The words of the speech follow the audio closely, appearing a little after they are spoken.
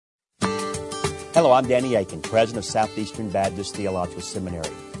Hello, I'm Danny Aiken, president of Southeastern Baptist Theological Seminary.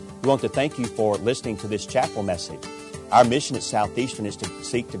 We want to thank you for listening to this chapel message. Our mission at Southeastern is to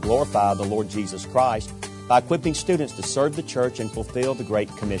seek to glorify the Lord Jesus Christ by equipping students to serve the church and fulfill the Great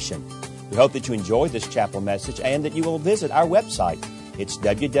Commission. We hope that you enjoy this chapel message and that you will visit our website. It's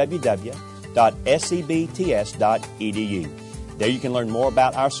www.sebts.edu. There you can learn more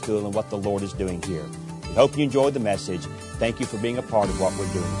about our school and what the Lord is doing here. We hope you enjoyed the message. Thank you for being a part of what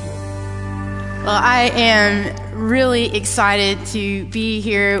we're doing here. Well, I am really excited to be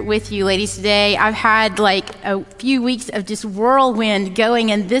here with you ladies today. I've had like a few weeks of just whirlwind going,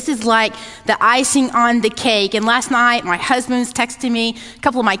 and this is like the icing on the cake. And last night, my husband was texting me. A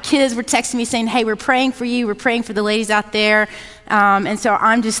couple of my kids were texting me saying, hey, we're praying for you. We're praying for the ladies out there. And so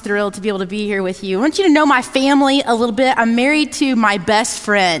I'm just thrilled to be able to be here with you. I want you to know my family a little bit. I'm married to my best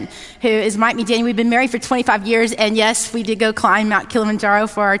friend, who is Mike McDaniel. We've been married for 25 years, and yes, we did go climb Mount Kilimanjaro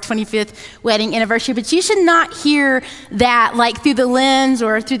for our 25th wedding anniversary, but you should not hear that like through the lens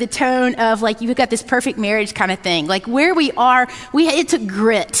or through the tone of like you've got this perfect marriage kind of thing. Like where we are, it took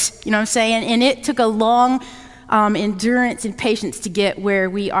grit, you know what I'm saying? And it took a long endurance and patience to get where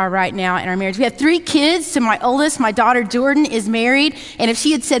we are right now in our marriage. We have 3 kids. So my oldest, my daughter Jordan, is married. And if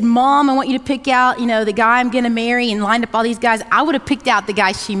she had said, Mom, I want you to pick out, the guy I'm going to marry, and lined up all these guys, I would have picked out the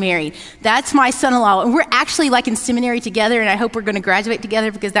guy she married. That's my son-in-law. And we're actually like in seminary together, and I hope we're going to graduate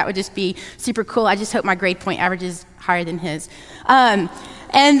together because that would just be super cool. I just hope my grade point average is higher than his.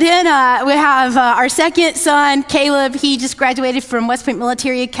 And then we have our second son, Caleb. He just graduated from West Point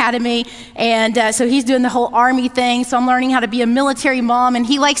Military Academy, and so he's doing the whole Army thing. So I'm learning how to be a military mom, and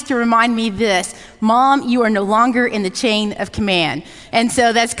he likes to remind me this: Mom, you are no longer in the chain of command. And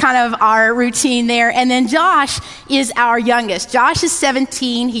so that's kind of our routine there. And then Josh is our youngest. Josh is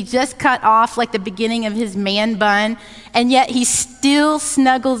 17. He just cut off like the beginning of his man bun, and yet he still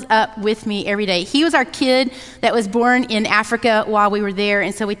snuggles up with me every day. He was our kid that was born in Africa while we were there,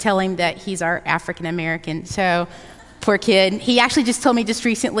 and so we tell him that he's our African American. So poor kid. He actually just told me just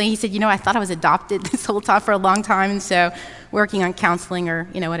recently, he said, I thought I was adopted this whole time for a long time, and so working on counseling or,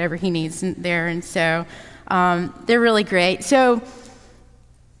 whatever he needs there. And so they're really great. So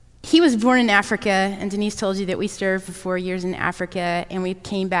he was born in Africa, and Denise told you that we served for 4 years in Africa, and we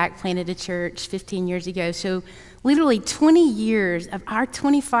came back, planted a church 15 years ago. So literally 20 years of our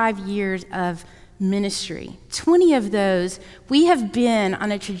 25 years of ministry, 20 of those, we have been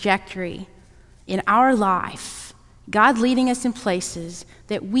on a trajectory in our life, God leading us in places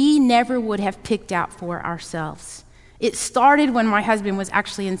that we never would have picked out for ourselves. It started when my husband was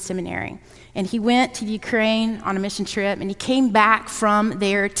actually in seminary, and he went to Ukraine on a mission trip, and he came back from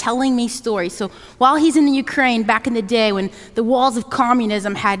there telling me stories. So while he's in the Ukraine back in the day when the walls of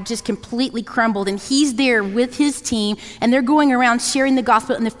communism had just completely crumbled, and he's there with his team, and they're going around sharing the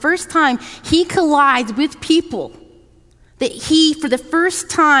gospel, and the first time he collides with people that he, for the first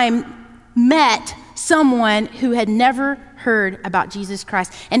time, met someone who had never heard about Jesus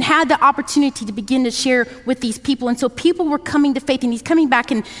Christ and had the opportunity to begin to share with these people. And so people were coming to faith, and he's coming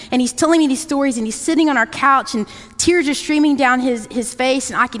back and he's telling me these stories, and he's sitting on our couch, and tears are streaming down his face,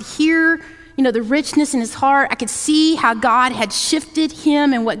 and I could hear, the richness in his heart. I could see how God had shifted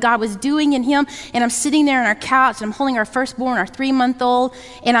him and what God was doing in him. And I'm sitting there on our couch, and I'm holding our firstborn, our 3-month-old,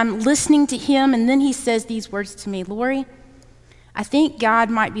 and I'm listening to him. And then he says these words to me: Lori, I think God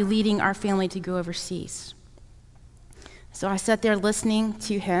might be leading our family to go overseas. So I sat there listening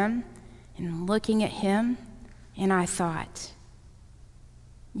to him and looking at him, and I thought,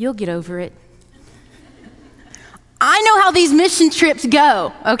 you'll get over it. I know how these mission trips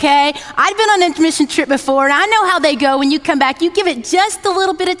go, okay? I've been on a mission trip before, and I know how they go when you come back. You give it just a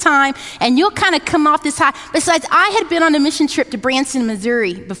little bit of time, and you'll kind of come off this high. Besides, I had been on a mission trip to Branson,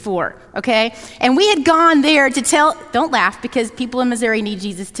 Missouri before, okay? And we had gone there to don't laugh, because people in Missouri need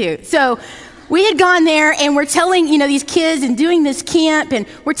Jesus too. So we had gone there, and we're telling, these kids and doing this camp, and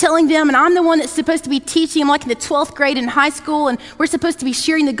we're telling them, and I'm the one that's supposed to be teaching. I'm like in the 12th grade in high school, and we're supposed to be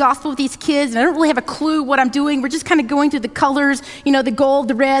sharing the gospel with these kids, and I don't really have a clue what I'm doing. We're just kind of going through the colors, the gold,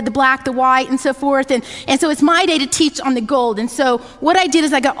 the red, the black, the white, and so forth. And so it's my day to teach on the gold. And so what I did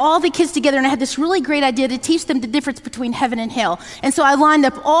is I got all the kids together, and I had this really great idea to teach them the difference between heaven and hell. And so I lined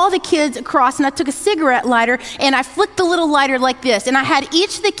up all the kids across, and I took a cigarette lighter, and I flicked the little lighter like this, and I had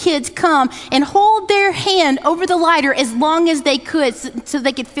each of the kids come and hold their hand over the lighter as long as they could so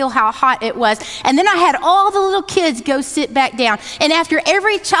they could feel how hot it was. And then I had all the little kids go sit back down. And after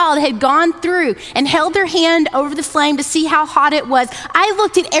every child had gone through and held their hand over the flame to see how hot it was, I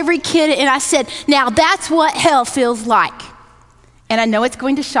looked at every kid and I said, now that's what hell feels like. And I know it's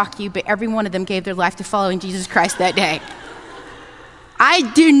going to shock you, but every one of them gave their life to following Jesus Christ that day.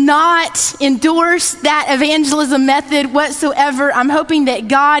 I do not endorse that evangelism method whatsoever. I'm hoping that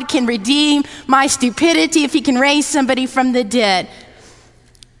God can redeem my stupidity if he can raise somebody from the dead.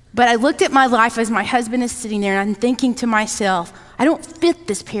 But I looked at my life as my husband is sitting there, and I'm thinking to myself, I don't fit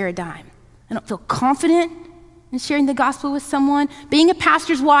this paradigm. I don't feel confident in sharing the gospel with someone. Being a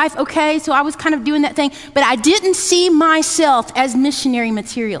pastor's wife, okay, so I was kind of doing that thing, but I didn't see myself as missionary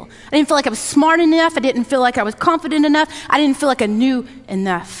material. I didn't feel like I was smart enough. I didn't feel like I was confident enough. I didn't feel like I knew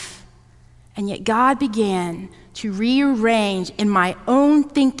enough. And yet God began to rearrange in my own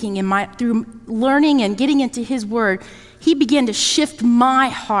thinking, through learning and getting into his word. He began to shift my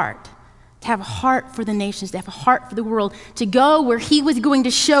heart, to have a heart for the nations, to have a heart for the world, to go where he was going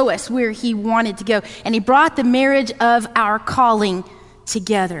to show us where he wanted to go. And he brought the marriage of our calling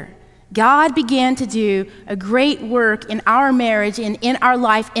together. God began to do a great work in our marriage and in our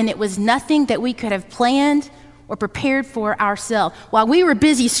life, and it was nothing that we could have planned or prepared for ourselves. While we were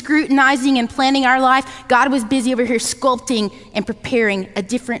busy scrutinizing and planning our life, God was busy over here sculpting and preparing a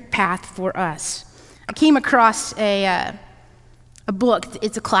different path for us. I came across a book.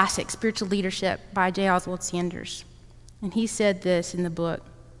 It's a classic, Spiritual Leadership by J. Oswald Sanders. And he said this in the book.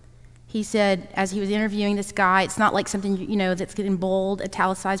 He said, as he was interviewing this guy, it's not like something, that's in bold,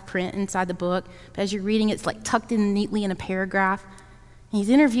 italicized print inside the book, but as you're reading, it's like tucked in neatly in a paragraph. And he's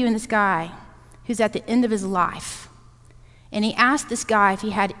interviewing this guy who's at the end of his life. And he asked this guy if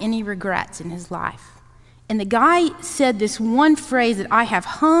he had any regrets in his life. And the guy said this one phrase that I have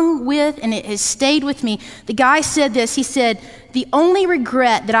hung with, and it has stayed with me. The guy said this. He said, the only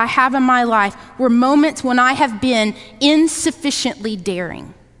regret that I have in my life were moments when I have been insufficiently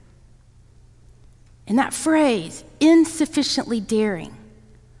daring. And that phrase, insufficiently daring,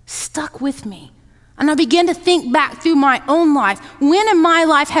 stuck with me. And I began to think back through my own life. When in my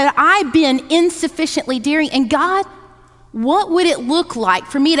life had I been insufficiently daring? And God, what would it look like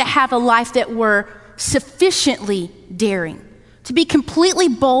for me to have a life that were sufficiently daring, to be completely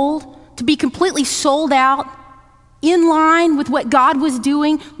bold, to be completely sold out, in line with what God was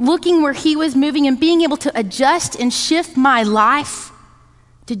doing, looking where he was moving, and being able to adjust and shift my life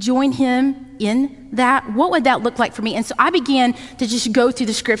to join him in that? What would that look like for me? And so I began to just go through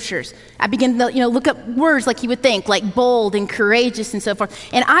the scriptures. I began to look up words like you would think, like bold and courageous and so forth.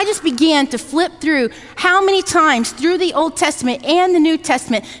 And I just began to flip through how many times through the Old Testament and the New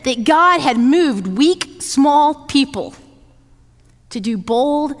Testament that God had moved weak, small people to do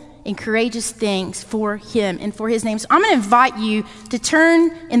bold and courageous things for him and for his name. So I'm going to invite you to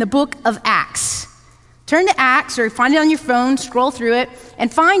turn in the book of Acts. Turn to Acts, or find it on your phone, scroll through it,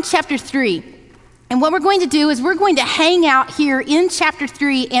 and find chapter 3. And what we're going to do is we're going to hang out here in chapter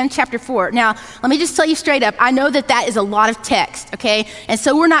 3 and chapter 4. Now, let me just tell you straight up, I know that is a lot of text, okay? And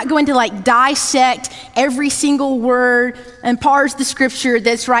so we're not going to dissect every single word and parse the scripture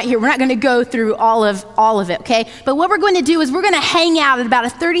that's right here. We're not going to go through all of it, okay? But what we're going to do is we're going to hang out at about a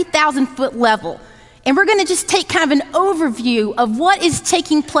 30,000 foot level. And we're going to just take kind of an overview of what is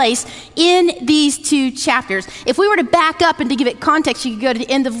taking place in these two chapters. If we were to back up and to give it context, you could go to the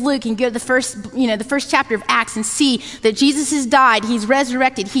end of Luke and go to the first chapter of Acts and see that Jesus has died, he's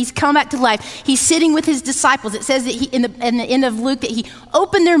resurrected, he's come back to life, he's sitting with his disciples. It says that in the end of Luke that he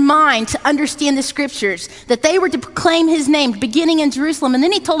opened their mind to understand the scriptures, that they were to proclaim his name beginning in Jerusalem. And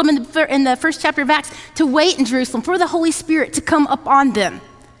then he told them in the first chapter of Acts to wait in Jerusalem for the Holy Spirit to come upon them.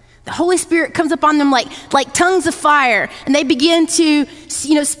 The Holy Spirit comes upon them like tongues of fire, and they begin to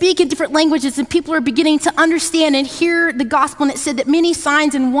speak in different languages, and people are beginning to understand and hear the gospel. And it said that many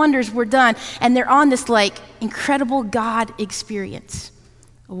signs and wonders were done, and they're on this incredible God experience.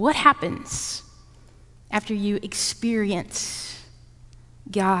 What happens after you experience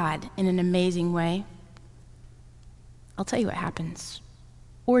God in an amazing way? I'll tell you what happens.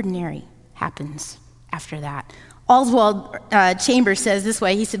 Ordinary happens after that. Oswald Chambers says this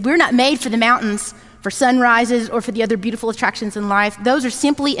way. He said, we're not made for the mountains, for sunrises, or for the other beautiful attractions in life. Those are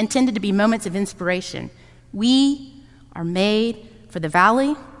simply intended to be moments of inspiration. We are made for the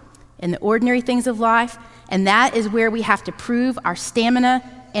valley and the ordinary things of life, and that is where we have to prove our stamina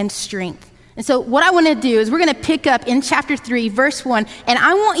and strength. And so what I want to do is we're going to pick up in chapter 3, verse 1, and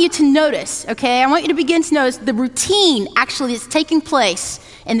I want you to notice, okay? I want you to begin to notice the routine actually that's taking place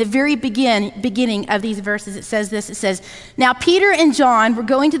in the very beginning of these verses. It says this, it says, now Peter and John were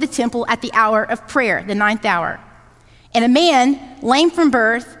going to the temple at the hour of prayer, the 9th hour. And a man, lame from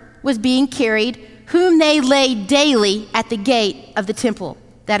birth, was being carried, whom they laid daily at the gate of the temple.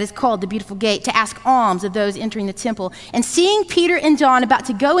 That is called the Beautiful Gate, to ask alms of those entering the temple. And seeing Peter and John about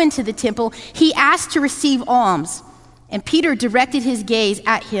to go into the temple, he asked to receive alms. And Peter directed his gaze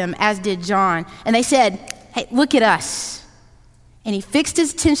at him, as did John. And they said, hey, look at us. And he fixed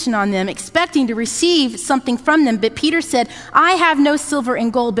his attention on them, expecting to receive something from them. But Peter said, I have no silver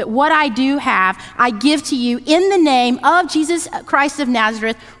and gold, but what I do have, I give to you. In the name of Jesus Christ of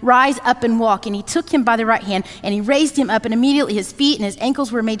Nazareth, rise up and walk. And he took him by the right hand, and he raised him up, and immediately his feet and his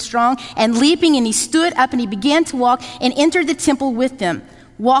ankles were made strong. And leaping, and he stood up, and he began to walk, and entered the temple with them,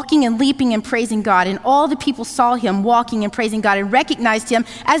 walking and leaping and praising God. And all the people saw him walking and praising God and recognized him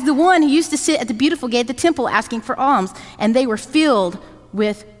as the one who used to sit at the beautiful gate of the temple asking for alms. And they were filled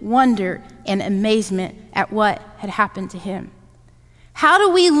with wonder and amazement at what had happened to him. How do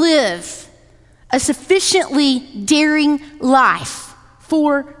we live a sufficiently daring life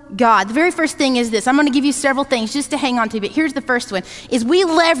for God? The very first thing is this. I'm going to give you several things just to hang on to, but here's the first one, is we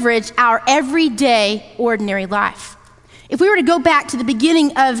leverage our everyday, ordinary life. If we were to go back to the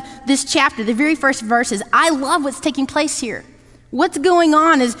beginning of this chapter, the very first verses, I love what's taking place here. What's going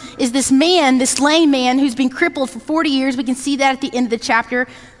on is this man, this lame man who's been crippled for 40 years. We can see that at the end of the chapter.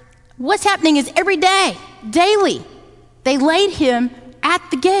 What's happening is every day, daily, they laid him at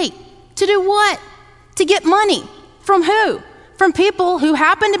the gate. To do what? To get money. From who? From people who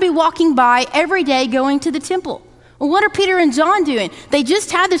happen to be walking by every day going to the temple. Well, what are Peter and John doing? They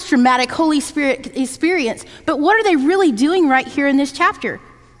just had this dramatic Holy Spirit experience, but what are they really doing right here in this chapter?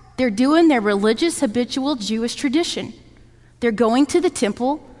 They're doing their religious, habitual Jewish tradition. They're going to the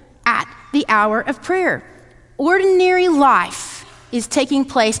temple at the hour of prayer. Ordinary life is taking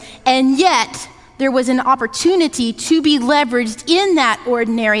place, and yet there was an opportunity to be leveraged in that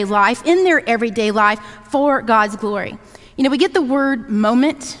ordinary life, in their everyday life, for God's glory. You know, we get the word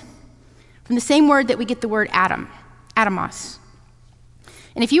moment from the same word that we get the word atom. Atomos.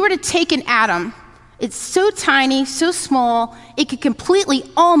 And if you were to take an atom, it's so tiny, so small, it could completely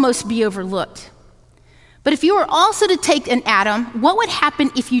almost be overlooked. But if you were also to take an atom, what would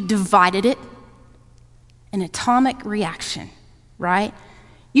happen if you divided it? An atomic reaction, right?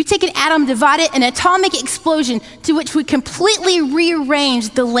 You take an atom, divide it, an atomic explosion to which would completely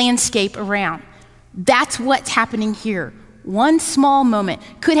rearrange the landscape around. That's what's happening here. One small moment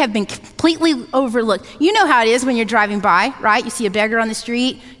could have been completely overlooked. You know how it is when you're driving by, right? You see a beggar on the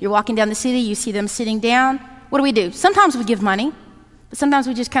street, you're walking down the city, you see them sitting down. What do? Sometimes we give money, but sometimes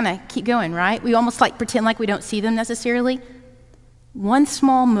we just kind of keep going, right? We almost like pretend like we don't see them necessarily. One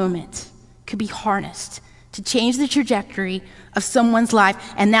small moment could be harnessed to change the trajectory of someone's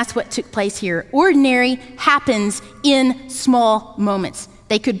life, and that's what took place here. Ordinary happens in small moments.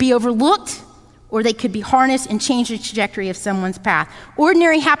 They could be overlooked, or they could be harnessed and change the trajectory of someone's path.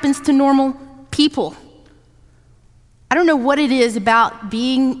 Ordinary happens to normal people. I don't know what it is about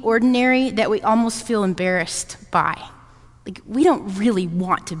being ordinary that we almost feel embarrassed by. Like, we don't really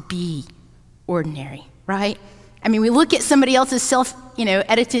want to be ordinary, right? I mean, we look at somebody else's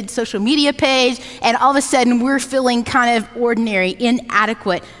edited social media page, and all of a sudden we're feeling kind of ordinary,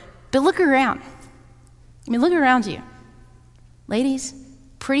 inadequate. But look around. Look around you. Ladies,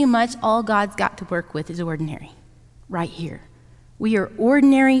 pretty much all God's got to work with is ordinary, right here. We are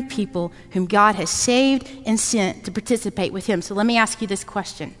ordinary people whom God has saved and sent to participate with him. So let me ask you this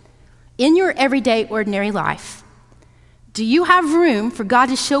question. In your everyday, ordinary life, do you have room for God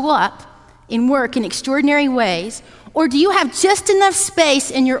to show up and work in extraordinary ways, or do you have just enough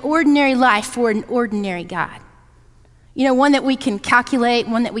space in your ordinary life for an ordinary God? One that we can calculate,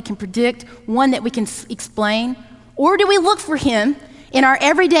 one that we can predict, one that we can explain? Or do we look for him in our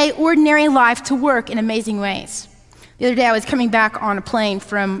everyday, ordinary life to work in amazing ways? The other day, I was coming back on a plane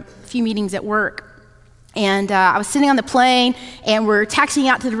from a few meetings at work, and I was sitting on the plane, and we're taxiing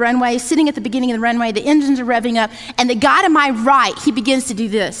out to the runway, sitting at the beginning of the runway, the engines are revving up, and the guy to my right, he begins to do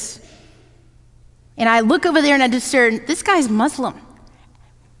this. And I look over there, and I discern, this guy's Muslim.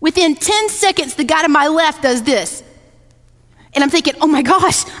 Within 10 seconds, the guy to my left does this. And I'm thinking, oh my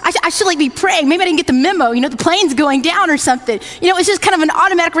gosh, I should be praying. Maybe I didn't get the memo, the plane's going down or something. It's just kind of an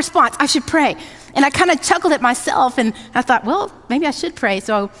automatic response. I should pray. And I kind of chuckled at myself, and I thought, well, maybe I should pray.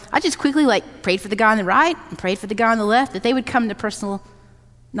 So I just quickly prayed for the guy on the right and prayed for the guy on the left, that they would come to personal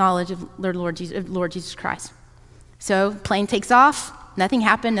knowledge of Lord Jesus Christ. So plane takes off, nothing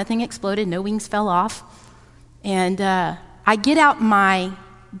happened, nothing exploded, no wings fell off. And I get out my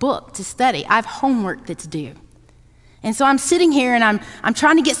book to study. I have homework that's due. And so I'm sitting here, and I'm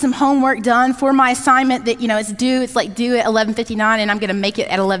trying to get some homework done for my assignment that, it's due. It's due at 11:59, and I'm going to make it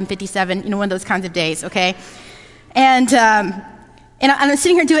at 11:57, one of those kinds of days, okay? And I'm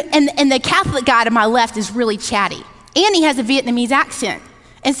sitting here doing it, and the Catholic guy to my left is really chatty. And he has a Vietnamese accent.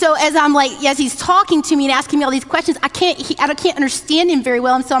 And so as he's talking to me and asking me all these questions, I can't understand him very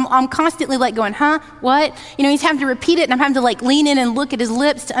well. And so I'm constantly like going, huh, what? He's having to repeat it, and I'm having to like lean in and look at his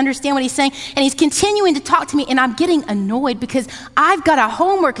lips to understand what he's saying. And he's continuing to talk to me, and I'm getting annoyed because I've got a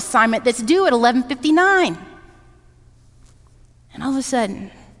homework assignment that's due at 11:59. And all of a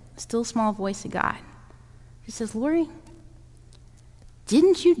sudden, a still small voice of God, he says, Lori,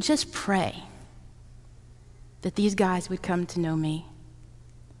 didn't you just pray that these guys would come to know me?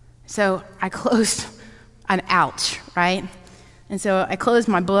 So I closed an ouch, right? And so I closed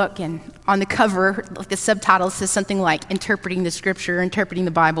my book, and on the cover, like the subtitle says something like interpreting the scripture, interpreting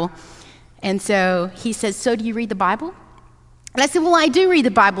the Bible. And so he says, so do you read the Bible? And I said, well, I do read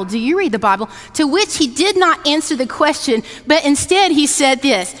the Bible. Do you read the Bible? To which he did not answer the question, but instead he said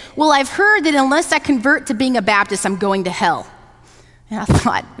this, well, I've heard that unless I convert to being a Baptist, I'm going to hell. And I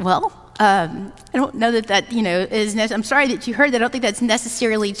thought, well, I don't know that is necessary. I'm sorry that you heard that. I don't think that's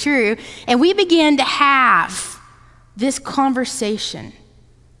necessarily true. And we began to have this conversation,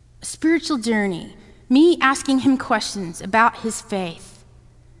 a spiritual journey, me asking him questions about his faith.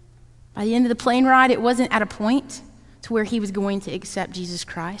 By the end of the plane ride, it wasn't at a point to where he was going to accept Jesus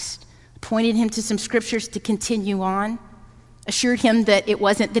Christ. I pointed him to some scriptures to continue on, assured him that it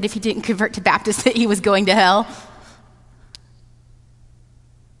wasn't that if he didn't convert to Baptist that he was going to hell.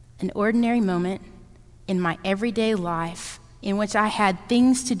 An ordinary moment in my everyday life in which I had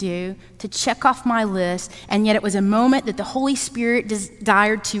things to do, to check off my list, and yet it was a moment that the Holy Spirit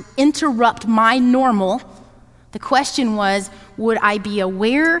desired to interrupt my normal. The question was, would I be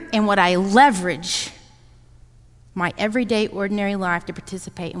aware and would I leverage my everyday, ordinary life to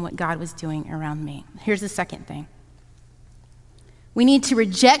participate in what God was doing around me? Here's the second thing. We need to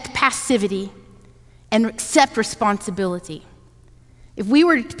reject passivity and accept responsibility. If we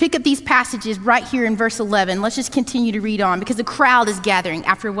were to pick up these passages right here in verse 11, let's just continue to read on because the crowd is gathering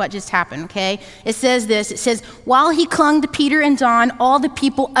after what just happened, okay? It says this, it says, while he clung to Peter and John, all the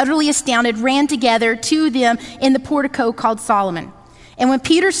people, utterly astounded, ran together to them in the portico called Solomon. And when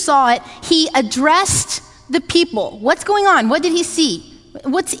Peter saw it, he addressed the people. What's going on? What did he see?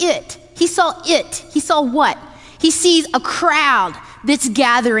 What's it? He saw it. He saw what? He sees a crowd that's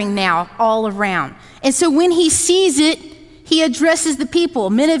gathering now all around. And so when he sees it, he addresses the people,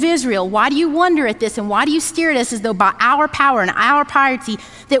 men of Israel. Why do you wonder at this, and why do you stare at us as though by our power and our piety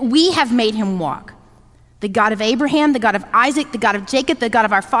that we have made him walk? The God of Abraham, the God of Isaac, the God of Jacob, the God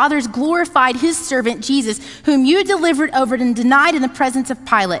of our fathers glorified his servant Jesus, whom you delivered over and denied in the presence of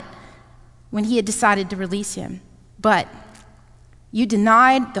Pilate when he had decided to release him. But you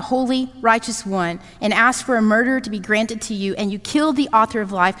denied the holy, righteous one and asked for a murderer to be granted to you, and you killed the author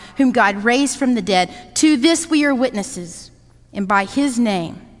of life, whom God raised from the dead. To this we are witnesses, and by his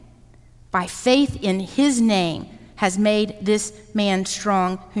name, by faith in his name, has made this man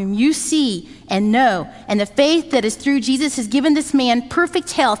strong, whom you see and know. And the faith that is through Jesus has given this man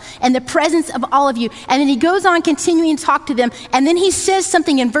perfect health and the presence of all of you. And then he goes on continuing to talk to them. And then he says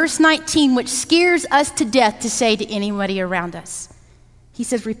something in verse 19, which scares us to death to say to anybody around us. He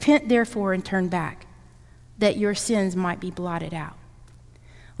says, repent therefore and turn back, that your sins might be blotted out.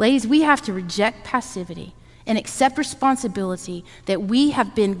 Ladies, we have to reject passivity and accept responsibility that we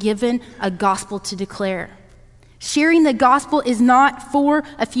have been given a gospel to declare. Sharing the gospel is not for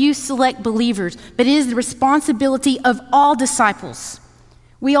a few select believers, but it is the responsibility of all disciples.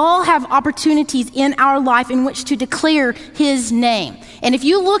 We all have opportunities in our life in which to declare his name. And if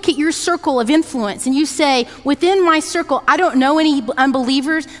you look at your circle of influence and you say, within my circle, I don't know any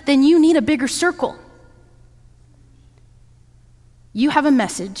unbelievers, then you need a bigger circle. You have a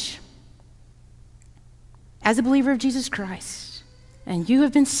message as a believer of Jesus Christ, and you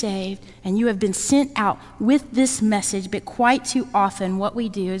have been saved, and you have been sent out with this message, but quite too often what we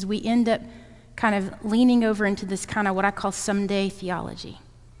do is we end up kind of leaning over into this kind of what I call someday theology.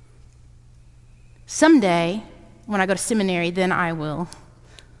 Someday, when I go to seminary, then I will.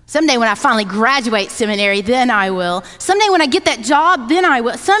 Someday when I finally graduate seminary, then I will. Someday when I get that job, then I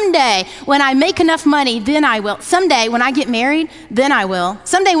will. Someday when I make enough money, then I will. Someday when I get married, then I will.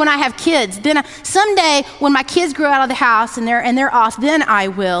 Someday when I have kids, someday when my kids grow out of the house and they're off, then I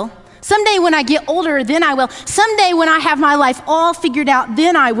will. Someday when I get older, then I will. Someday when I have my life all figured out,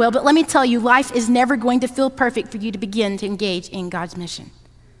 then I will. But let me tell you, life is never going to feel perfect for you to begin to engage in God's mission.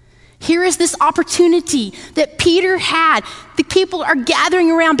 Here is this opportunity that Peter had. The people are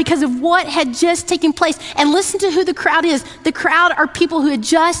gathering around because of what had just taken place. And listen to who the crowd is. The crowd are people who had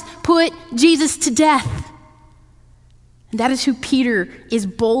just put Jesus to death. And that is who Peter is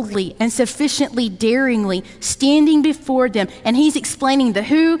boldly and sufficiently daringly standing before them. And he's explaining the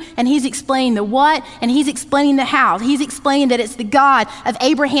who, and he's explaining the what, and he's explaining the how. He's explaining that it's the God of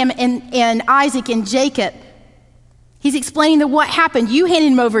Abraham and Isaac and Jacob. He's explaining the what happened. You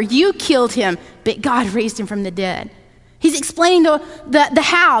handed him over, you killed him, but God raised him from the dead. He's explaining the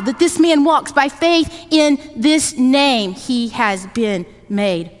how, that this man walks by faith in this name. He has been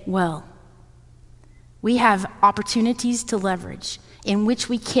made well. We have opportunities to leverage in which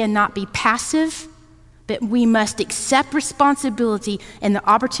we cannot be passive, but we must accept responsibility and the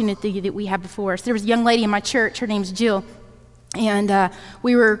opportunity that we have before us. There was a young lady in my church, her name's Jill, and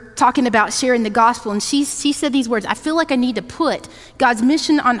we were talking about sharing the gospel, and she said these words, "I feel like I need to put God's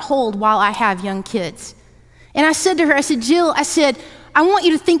mission on hold while I have young kids." And I said to her, I said, "Jill, I want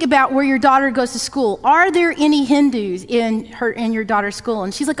you to think about where your daughter goes to school. Are there any Hindus in your daughter's school?"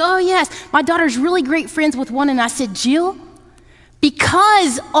 And she's like, "Oh, yes, my daughter's really great friends with one." And I said, "Jill,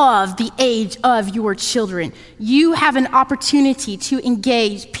 because of the age of your children, you have an opportunity to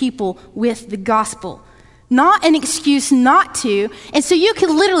engage people with the gospel. Not an excuse not to." And so you could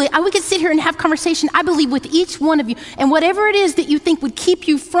we could sit here and have conversation, I believe, with each one of you. And whatever it is that you think would keep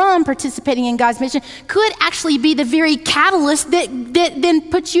you from participating in God's mission could actually be the very catalyst that then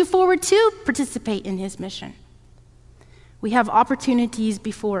puts you forward to participate in his mission. We have opportunities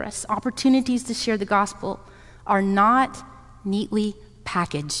before us. Opportunities to share the gospel are not neatly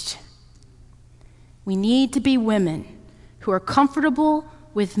packaged. We need to be women who are comfortable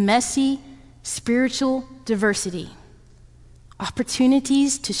with messy spiritual diversity.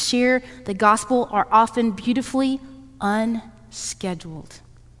 Opportunities to share the gospel are often beautifully unscheduled.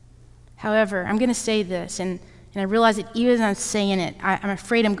 However, I'm going to say this, and I realize that even as I'm saying it, I'm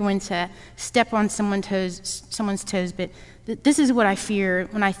afraid I'm going to step on someone's toes, but this is what I fear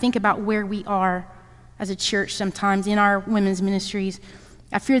when I think about where we are as a church sometimes in our women's ministries.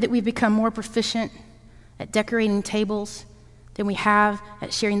 I fear that we've become more proficient at decorating tables than we have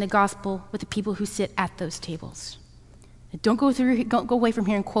at sharing the gospel with the people who sit at those tables. Don't go away from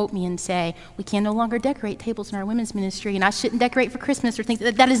here and quote me and say, we can no longer decorate tables in our women's ministry and I shouldn't decorate for Christmas or things.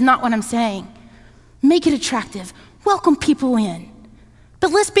 That is not what I'm saying. Make it attractive. Welcome people in.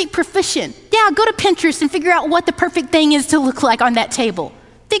 But let's be proficient. Yeah, go to Pinterest and figure out what the perfect thing is to look like on that table.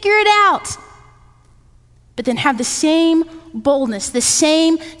 Figure it out. But then have the same boldness, the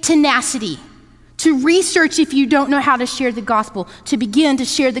same tenacity to research if you don't know how to share the gospel, to begin to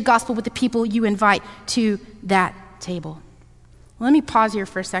share the gospel with the people you invite to that table. Let me pause here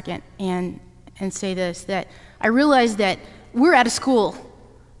for a second and say this, that I realize that we're at a school.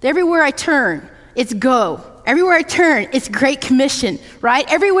 Everywhere I turn, it's go. Everywhere I turn, it's Great Commission, right?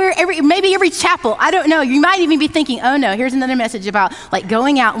 Maybe every chapel, I don't know. You might even be thinking, oh no, here's another message about like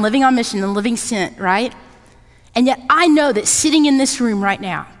going out and living on mission and living sent, right? And yet I know that sitting in this room right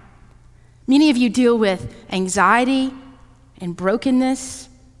now, many of you deal with anxiety and brokenness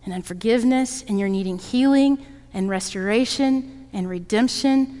and unforgiveness, and you're needing healing and restoration and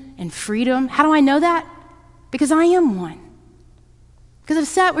redemption and freedom. How do I know that? Because I am one. Because I've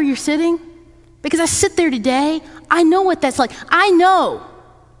sat where you're sitting. Because I sit there today. I know what that's like. I know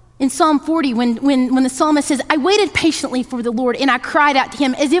in Psalm 40 when the psalmist says, I waited patiently for the Lord and I cried out to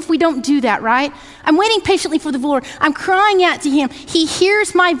him, as if we don't do that, right? I'm waiting patiently for the Lord. I'm crying out to him. He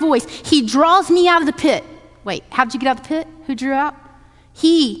hears my voice. He draws me out of the pit. Wait, how did you get out of the pit? Who drew out?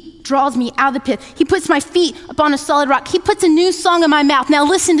 He draws me out of the pit. He puts my feet upon a solid rock. He puts a new song in my mouth. Now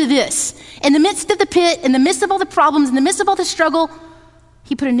listen to this. In the midst of the pit, in the midst of all the problems, in the midst of all the struggle,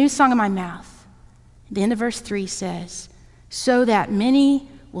 he put a new song in my mouth. The end of verse 3 says, so that many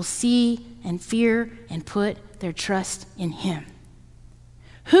will see and fear and put their trust in him.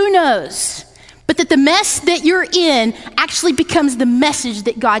 Who knows but that the mess that you're in actually becomes the message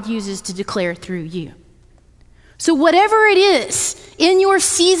that God uses to declare through you. So whatever it is in your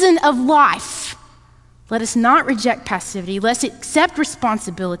season of life, let us not reject passivity. Let's accept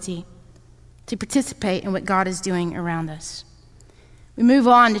responsibility to participate in what God is doing around us. We move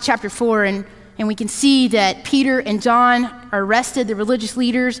on to chapter 4, and we can see that Peter and John are arrested. The religious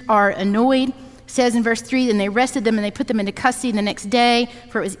leaders are annoyed. It says in verse 3, and they arrested them and they put them into custody the next day,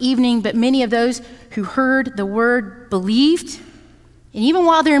 for it was evening. But many of those who heard the word believed. And even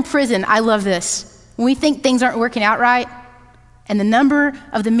while they're in prison, I love this. When we think things aren't working out right, and the number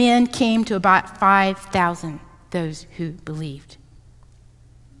of the men came to about 5,000, those who believed.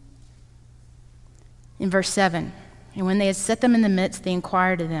 In verse 7, and when they had set them in the midst, they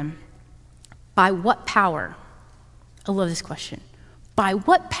inquired of them, by what power? I love this question. By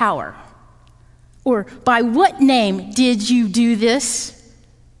what power? Or by what name did you do this?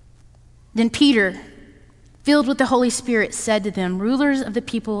 Then Peter filled with the Holy Spirit, said to them, rulers of the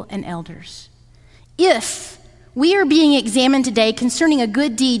people and elders, if we are being examined today concerning a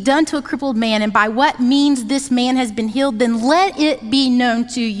good deed done to a crippled man, and by what means this man has been healed, then let it be known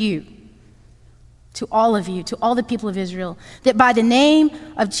to you, to all of you, to all the people of Israel, that by the name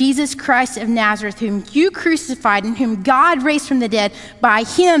of Jesus Christ of Nazareth, whom you crucified and whom God raised from the dead, by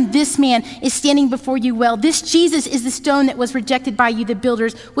him this man is standing before you well. This Jesus is the stone that was rejected by you, the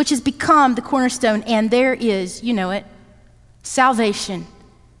builders, which has become the cornerstone. And there is, you know it, salvation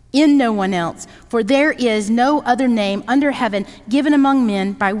in no one else. For there is no other name under heaven given among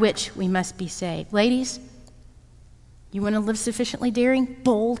men by which we must be saved. Ladies, you want to live sufficiently daring,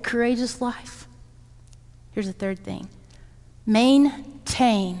 bold, courageous life? Here's the third thing.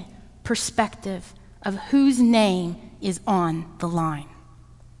 Maintain perspective of whose name is on the line.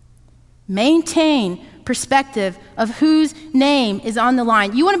 Maintain perspective of whose name is on the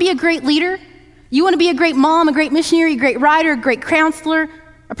line. You want to be a great leader? You want to be a great mom, a great missionary, a great writer, a great counselor,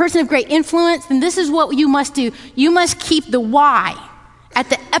 a person of great influence? Then this is what you must do. You must keep the why at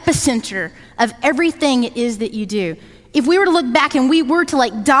the epicenter of everything it is that you do. If we were to look back and we were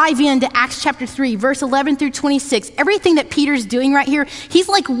to dive into Acts chapter 3, verse 11 through 26, everything that Peter's doing right here, he's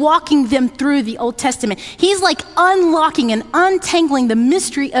walking them through the Old Testament. He's unlocking and untangling the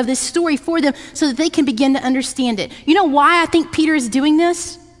mystery of this story for them so that they can begin to understand it. You know why I think Peter is doing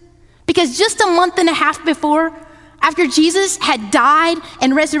this? Because just a month and a half before, after Jesus had died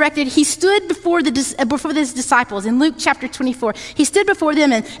and resurrected, he stood before his disciples in Luke chapter 24. He stood before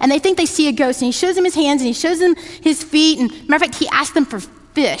them and they think they see a ghost, and he shows them his hands and he shows them his feet. And matter of fact, he asked them for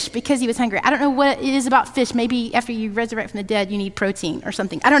fish because he was hungry. I don't know what it is about fish. Maybe after you resurrect from the dead, you need protein or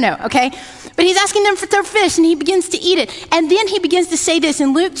something. I don't know, okay? But he's asking them for their fish, and he begins to eat it. And then he begins to say this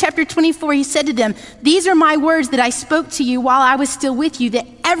in Luke chapter 24. He said to them, these are my words that I spoke to you while I was still with you, that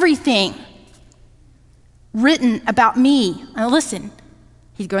everything written about me. Now listen,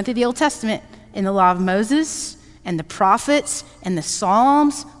 he's going through the Old Testament, in the law of Moses and the prophets and the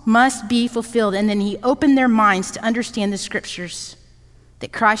Psalms must be fulfilled. And then he opened their minds to understand the scriptures,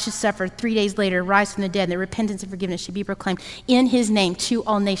 that Christ should suffer 3 days later, rise from the dead, and that repentance and forgiveness should be proclaimed in his name to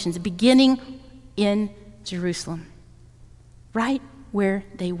all nations, beginning in Jerusalem, right where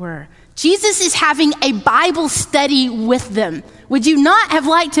they were. Jesus is having a Bible study with them. Would you not have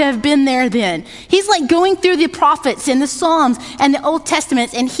liked to have been there then? He's going through the prophets and the Psalms and the Old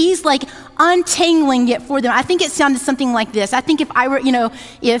Testaments, and he's untangling it for them. I think it sounded something like this. I think if I were,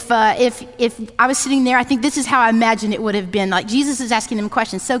 if I was sitting there, I think this is how I imagine it would have been. Jesus is asking them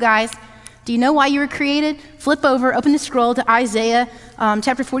questions. So guys, do you know why you were created? Flip over, open the scroll to Isaiah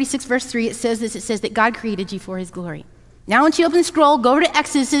chapter 46, verse 3. It says this. It says that God created you for his glory. Now, once you open the scroll, go over to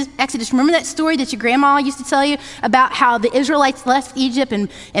Exodus. Remember that story that your grandma used to tell you about how the Israelites left Egypt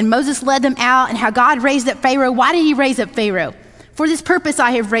and Moses led them out, and how God raised up Pharaoh? Why did he raise up Pharaoh? For this purpose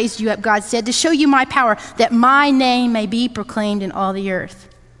I have raised you up, God said, to show you my power, that my name may be proclaimed in all the earth.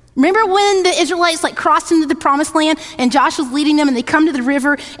 Remember when the Israelites crossed into the promised land and Joshua's leading them and they come to the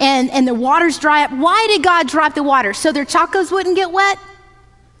river and the waters dry up? Why did God dry up the water? So their chacos wouldn't get wet?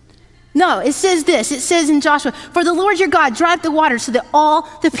 No, it says this. It says in Joshua, for the Lord your God dry up the water so that all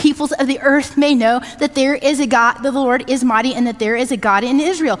the peoples of the earth may know that there is a God, the Lord is mighty, and that there is a God in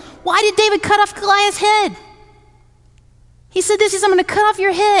Israel. Why did David cut off Goliath's head? He said this, I'm going to cut off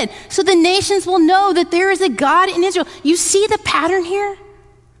your head so the nations will know that there is a God in Israel. You see the pattern here?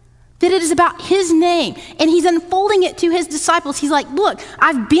 That it is about his name, and he's unfolding it to his disciples. He's like, look,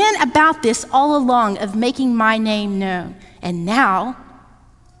 I've been about this all along of making my name known. And now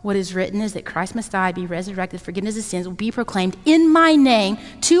what is written is that Christ must die, be resurrected, forgiveness of sins will be proclaimed in my name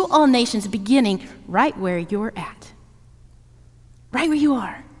to all nations, beginning right where you're at. Right where you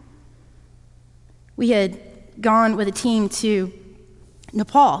are. We had gone with a team to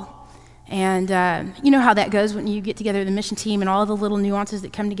Nepal. And you know how that goes when you get together with a mission team and all the little nuances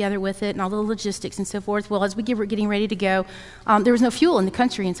that come together with it and all the logistics and so forth. Well, as we were getting ready to go, there was no fuel in the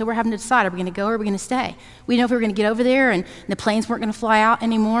country, and so we're having to decide, are we going to go or are we going to stay? We didn't know if we were going to get over there, and the planes weren't going to fly out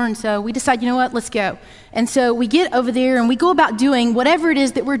anymore, and so we decided, you know what, let's go. And so we get over there and we go about doing whatever it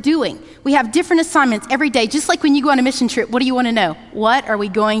is that we're doing. We have different assignments every day, just like when you go on a mission trip. What do you want to know? What are we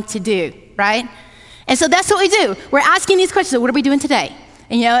going to do, right? And so that's what we do. We're asking these questions. So what are we doing today?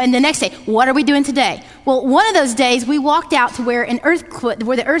 And the next day, what are we doing today? Well, one of those days, we walked out to where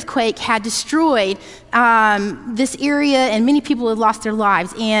the earthquake had destroyed this area, and many people had lost their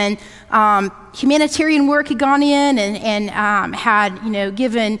lives. And humanitarian work had gone in and had,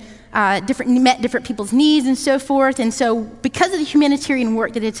 met different people's needs and so forth. And so, because of the humanitarian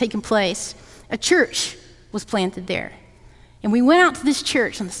work that had taken place, a church was planted there. And we went out to this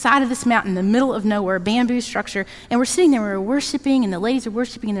church on the side of this mountain in the middle of nowhere, a bamboo structure, and we're sitting there, we were worshiping, and the ladies are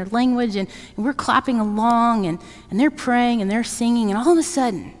worshiping in their language, and we're clapping along, and they're praying, and they're singing, and all of a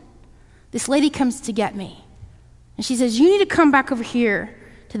sudden, this lady comes to get me. And she says, you need to come back over here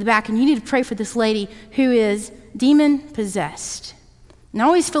to the back, and you need to pray for this lady who is demon-possessed. And I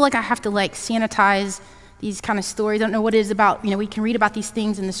always feel like I have to sanitize these kind of stories. I don't know what it is about, we can read about these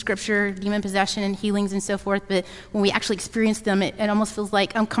things in the scripture, demon possession and healings and so forth, but when we actually experience them, it almost feels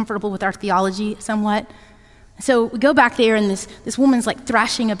like uncomfortable with our theology somewhat. So we go back there, and this woman's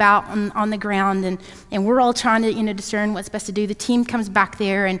thrashing about on the ground, and we're all trying to discern what's best to do. The team comes back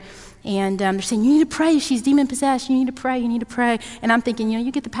there, and they're saying, you need to pray, she's demon possessed, you need to pray. And I'm thinking,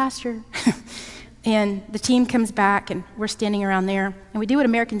 you get the pastor. And the team comes back, and we're standing around there, and we do what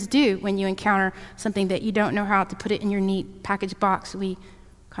Americans do when you encounter something that you don't know how to put it in your neat package box. We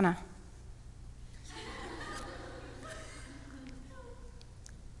kind of...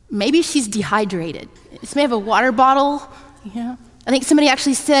 Maybe she's dehydrated. She may have a water bottle, I think somebody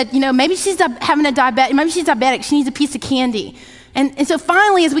actually said, maybe she's having a diabetic, maybe she's diabetic, she needs a piece of candy. And so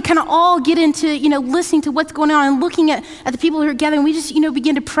finally, as we kind of all get into, listening to what's going on and looking at the people who are gathering, we just,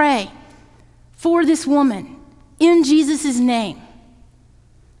 begin to pray for this woman in Jesus' name.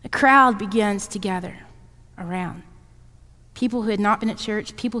 A crowd begins to gather around. People who had not been at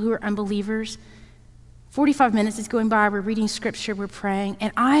church, people who are unbelievers. 45 minutes is going by, we're reading scripture, we're praying,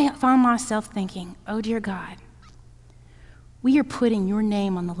 and I found myself thinking, oh dear God, we are putting your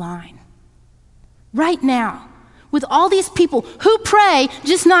name on the line. Right now, with all these people who pray,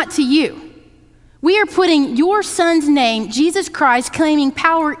 just not to you. We are putting your son's name, Jesus Christ, claiming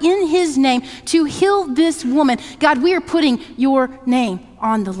power in his name to heal this woman. God, we are putting your name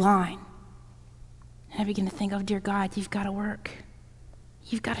on the line. And I begin to think, oh dear God, you've got to work.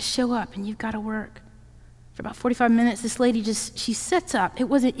 You've got to show up, and you've got to work. For about 45 minutes, this lady she sets up. It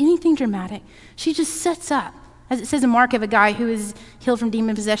wasn't anything dramatic. She just sets up, as it says in Mark of a guy who is healed from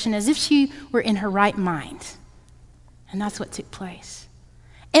demon possession, as if she were in her right mind. And that's what took place.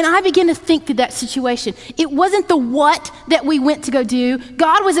 And I began to think through that situation. It wasn't the what that we went to go do.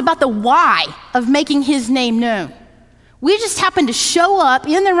 God was about the why of making his name known. We just happened to show up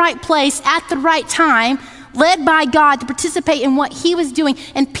in the right place at the right time, led by God to participate in what he was doing.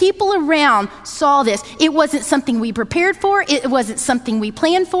 And people around saw this. It wasn't something we prepared for. It wasn't something we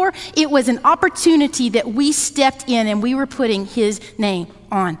planned for. It was an opportunity that we stepped in, and we were putting his name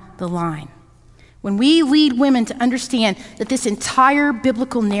on the line. When we lead women to understand that this entire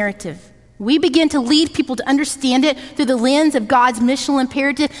biblical narrative, we begin to lead people to understand it through the lens of God's missional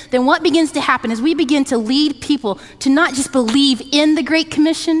imperative, then what begins to happen is we begin to lead people to not just believe in the Great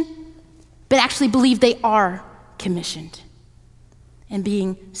Commission, but actually believe they are commissioned and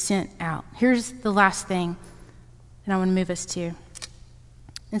being sent out. Here's the last thing that I want to move us to.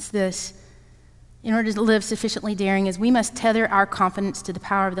 It's this. In order to live sufficiently daring, is we must tether our confidence to the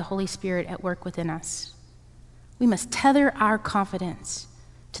power of the Holy Spirit at work within us. We must tether our confidence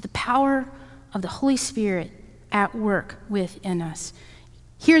to the power of the Holy Spirit at work within us.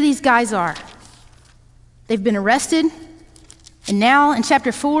 Here these guys are. They've been arrested, and now in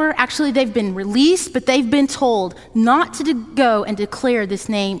chapter 4, actually they've been released, but they've been told not to go and declare this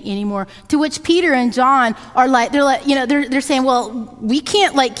name anymore. To which Peter and John are they're saying, well, we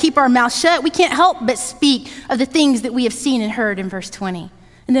can't keep our mouth shut. We can't help but speak of the things that we have seen and heard in verse 20.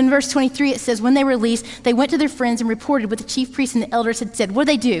 And then in verse 23, it says, when they were released, they went to their friends and reported what the chief priests and the elders had said. What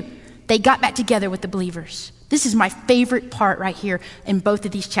did they do? They got back together with the believers. This is my favorite part right here in both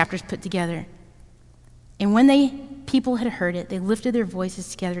of these chapters put together. And when people had heard it, they lifted their voices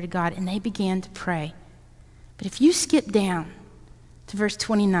together to God, and they began to pray. But if you skip down to verse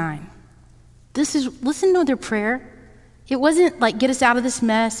 29, listen to their prayer. It wasn't get us out of this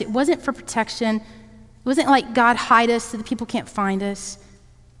mess. It wasn't for protection. It wasn't God hide us so the people can't find us.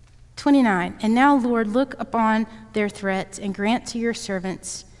 29, and now, Lord, look upon their threats and grant to your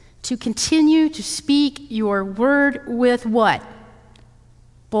servants to continue to speak your word with what?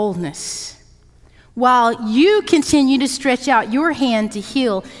 Boldness. While you continue to stretch out your hand to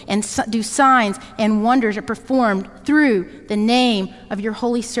heal and do signs and wonders are performed through the name of your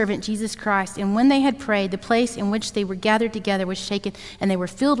holy servant, Jesus Christ. And when they had prayed, the place in which they were gathered together was shaken, and they were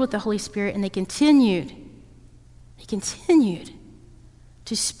filled with the Holy Spirit, and they continued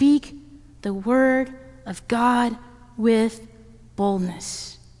to speak the word of God with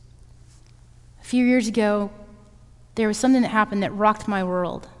boldness. A few years ago, there was something that happened that rocked my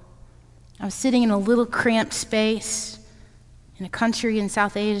world. I was sitting in a little cramped space in a country in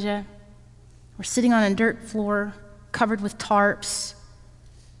South Asia. We're sitting on a dirt floor covered with tarps,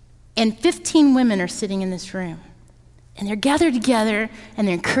 and 15 women are sitting in this room. And they're gathered together, and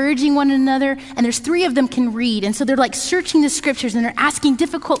they're encouraging one another, and there's 3 of them can read. And so they're like searching the scriptures, and they're asking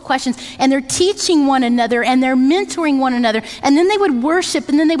difficult questions, and they're teaching one another, and they're mentoring one another. And then they would worship,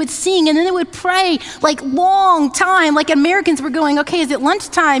 and then they would sing, and then they would pray like long time, like Americans were going, okay, is it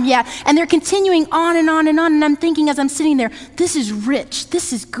lunchtime? Yeah. And they're continuing on and on and on. And I'm thinking as I'm sitting there, this is rich,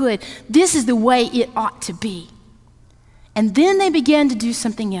 this is good, this is the way it ought to be. And then they began to do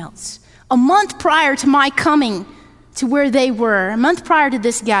something else. A month prior to my coming to where they were, a month prior to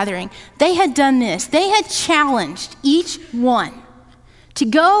this gathering, they had done this. They had challenged each one to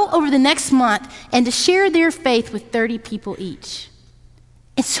go over the next month and to share their faith with 30 people each.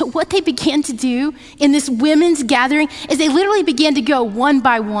 And so what they began to do in this women's gathering is they literally began to go one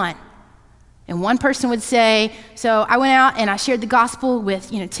by one. And one person would say, so I went out and I shared the gospel with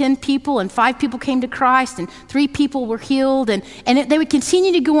 10 people, and 5 people came to Christ, and 3 people were healed. And they would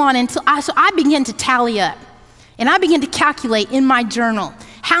continue to go on until I began to tally up. And I began to calculate in my journal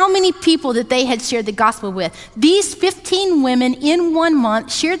how many people that they had shared the gospel with. These 15 women in 1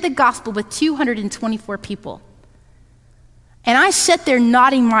 month shared the gospel with 224 people. And I sat there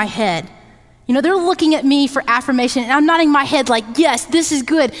nodding my head. They're looking at me for affirmation, and I'm nodding my head like, yes, this is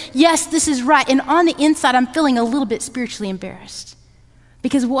good. Yes, this is right. And on the inside, I'm feeling a little bit spiritually embarrassed.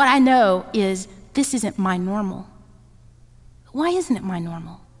 Because what I know is this isn't my normal. Why isn't it my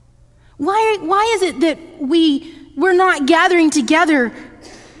normal? Why is it that we're not gathering together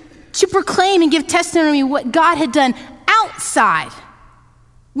to proclaim and give testimony what God had done outside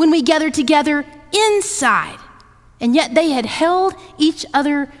when we gathered together inside? And yet they had held each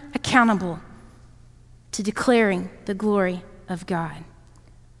other accountable to declaring the glory of God.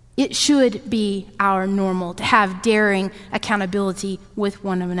 It should be our normal to have daring accountability with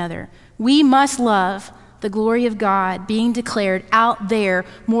one another. We must love the glory of God being declared out there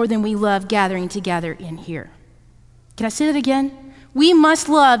more than we love gathering together in here. Can I say that again? We must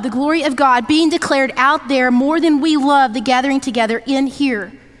love the glory of God being declared out there more than we love the gathering together in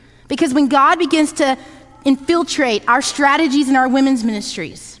here. Because when God begins to infiltrate our strategies in our women's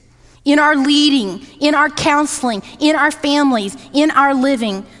ministries, in our leading, in our counseling, in our families, in our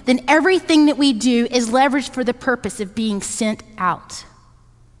living, then everything that we do is leveraged for the purpose of being sent out.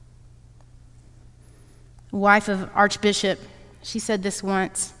 Wife of Archbishop, she said this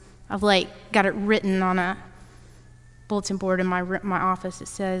once. I've got it written on a bulletin board in my office. It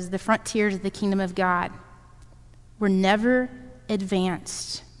says, the frontiers of the kingdom of God were never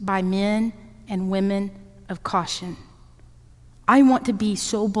advanced by men and women of caution. I want to be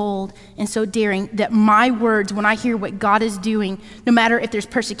so bold and so daring that my words, when I hear what God is doing, no matter if there's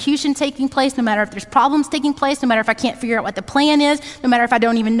persecution taking place, no matter if there's problems taking place, no matter if I can't figure out what the plan is, no matter if I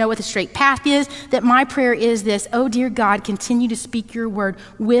don't even know what the straight path is, that my prayer is this: oh, dear God, continue to speak your word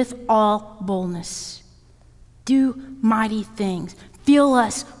with all boldness. Do mighty things. Fill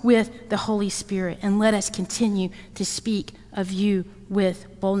us with the Holy Spirit, and let us continue to speak of you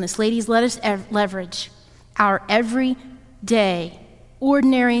with boldness. Ladies, let us leverage our everyday,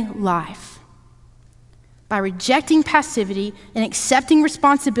 ordinary life by rejecting passivity and accepting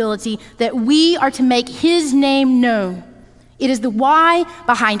responsibility that we are to make his name known. It is the why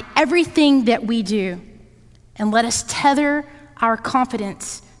behind everything that we do. And let us tether our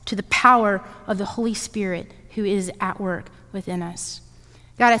confidence to the power of the Holy Spirit who is at work within us.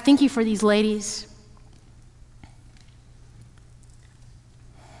 God, I thank you for these ladies.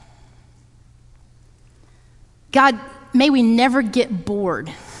 God, may we never get bored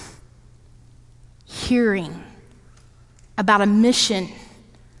hearing about a mission,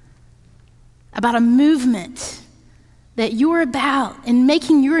 about a movement that you're about and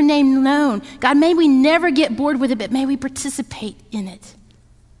making your name known. God, may we never get bored with it, but may we participate in it.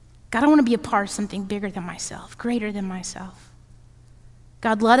 God, I want to be a part of something bigger than myself, greater than myself.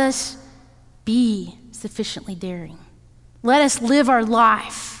 God, let us be sufficiently daring. Let us live our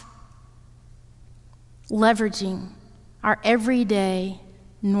life leveraging our everyday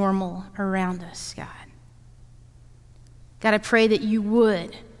normal around us, God. God, I pray that you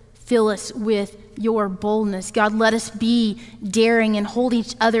would fill us with your boldness. God, let us be daring and hold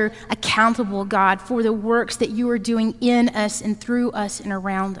each other accountable, God, for the works that you are doing in us and through us and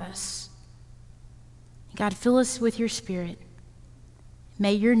around us. God, fill us with your Spirit.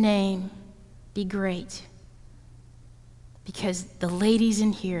 May your name be great, because the ladies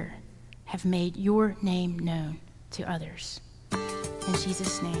in here have made your name known to others. In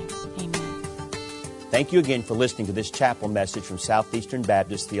Jesus' name, amen. Thank you again for listening to this chapel message from Southeastern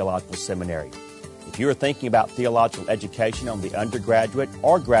Baptist Theological Seminary. If you are thinking about theological education on the undergraduate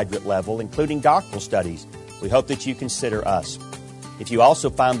or graduate level, including doctoral studies, we hope that you consider us. If you also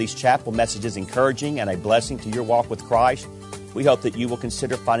find these chapel messages encouraging and a blessing to your walk with Christ, we hope that you will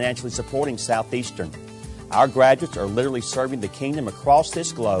consider financially supporting Southeastern. Our graduates are literally serving the kingdom across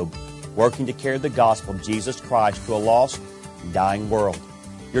this globe, working to carry the gospel of Jesus Christ to a lost and dying world.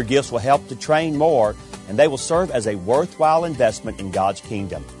 Your gifts will help to train more, and they will serve as a worthwhile investment in God's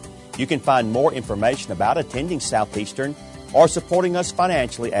kingdom. You can find more information about attending Southeastern or supporting us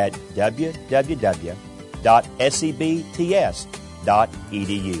financially at www.sebts.edu.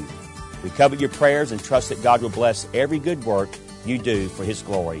 We covet your prayers and trust that God will bless every good work you do for His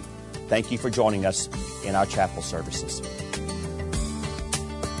glory. Thank you for joining us in our chapel services.